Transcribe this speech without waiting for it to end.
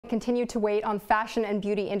continue to wait on fashion and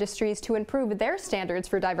beauty industries to improve their standards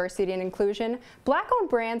for diversity and inclusion, Black-owned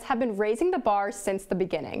brands have been raising the bar since the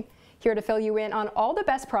beginning. Here to fill you in on all the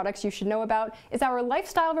best products you should know about is our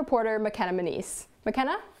lifestyle reporter, Mykenna Maniece.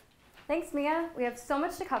 Mykenna? Thanks, Mia. We have so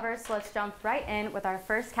much to cover, so let's jump right in with our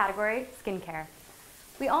first category, skincare.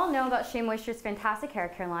 We all know about Shea Moisture's fantastic hair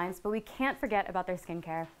care lines, but we can't forget about their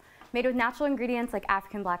skincare. Made with natural ingredients like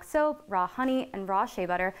African black soap, raw honey, and raw shea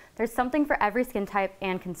butter, there's something for every skin type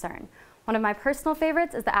and concern. One of my personal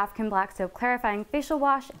favorites is the African black soap clarifying facial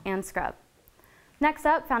wash and scrub. Next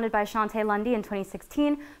up, founded by Shantae Lundy in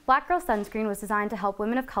 2016, Black Girl Sunscreen was designed to help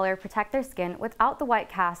women of color protect their skin without the white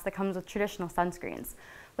cast that comes with traditional sunscreens.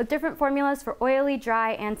 With different formulas for oily,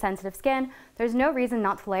 dry, and sensitive skin, there's no reason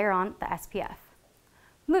not to layer on the SPF.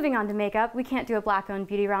 Moving on to makeup, we can't do a Black-owned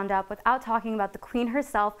beauty roundup without talking about the queen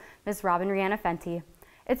herself, Ms. Robin Rihanna Fenty.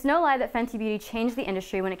 It's no lie that Fenty Beauty changed the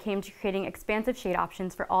industry when it came to creating expansive shade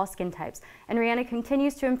options for all skin types, and Rihanna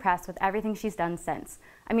continues to impress with everything she's done since.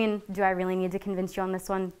 I mean, do I really need to convince you on this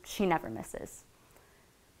one? She never misses.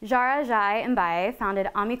 Zara Jai Mbaye founded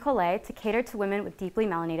Ami Collet to cater to women with deeply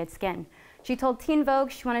melanated skin. She told Teen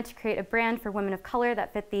Vogue she wanted to create a brand for women of color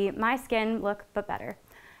that fit the "my skin" look, but better.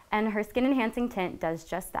 And her skin-enhancing tint does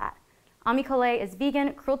just that. Ami Collet is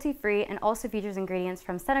vegan, cruelty-free, and also features ingredients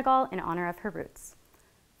from Senegal in honor of her roots.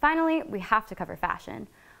 Finally, we have to cover fashion.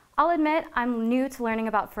 I'll admit, I'm new to learning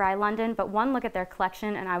about Farai London, but one look at their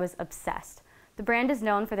collection and I was obsessed. The brand is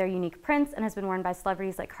known for their unique prints and has been worn by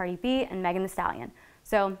celebrities like Cardi B and Megan Thee Stallion.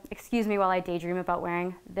 So excuse me while I daydream about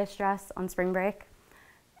wearing this dress on spring break.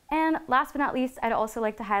 And last but not least, I'd also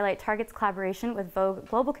like to highlight Target's collaboration with Vogue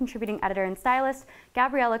Global Contributing Editor and Stylist,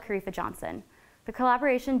 Gabriella Carifa Johnson. The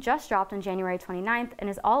collaboration just dropped on January 29th and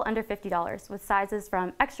is all under $50, with sizes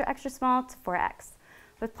from extra, extra small to 4X.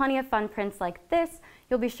 With plenty of fun prints like this,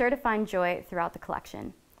 you'll be sure to find joy throughout the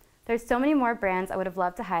collection. There's so many more brands I would have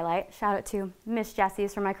loved to highlight. Shout out to Miss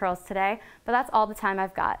Jessie's for my curls today, but that's all the time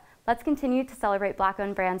I've got. Let's continue to celebrate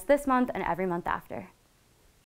Black-owned brands this month and every month after.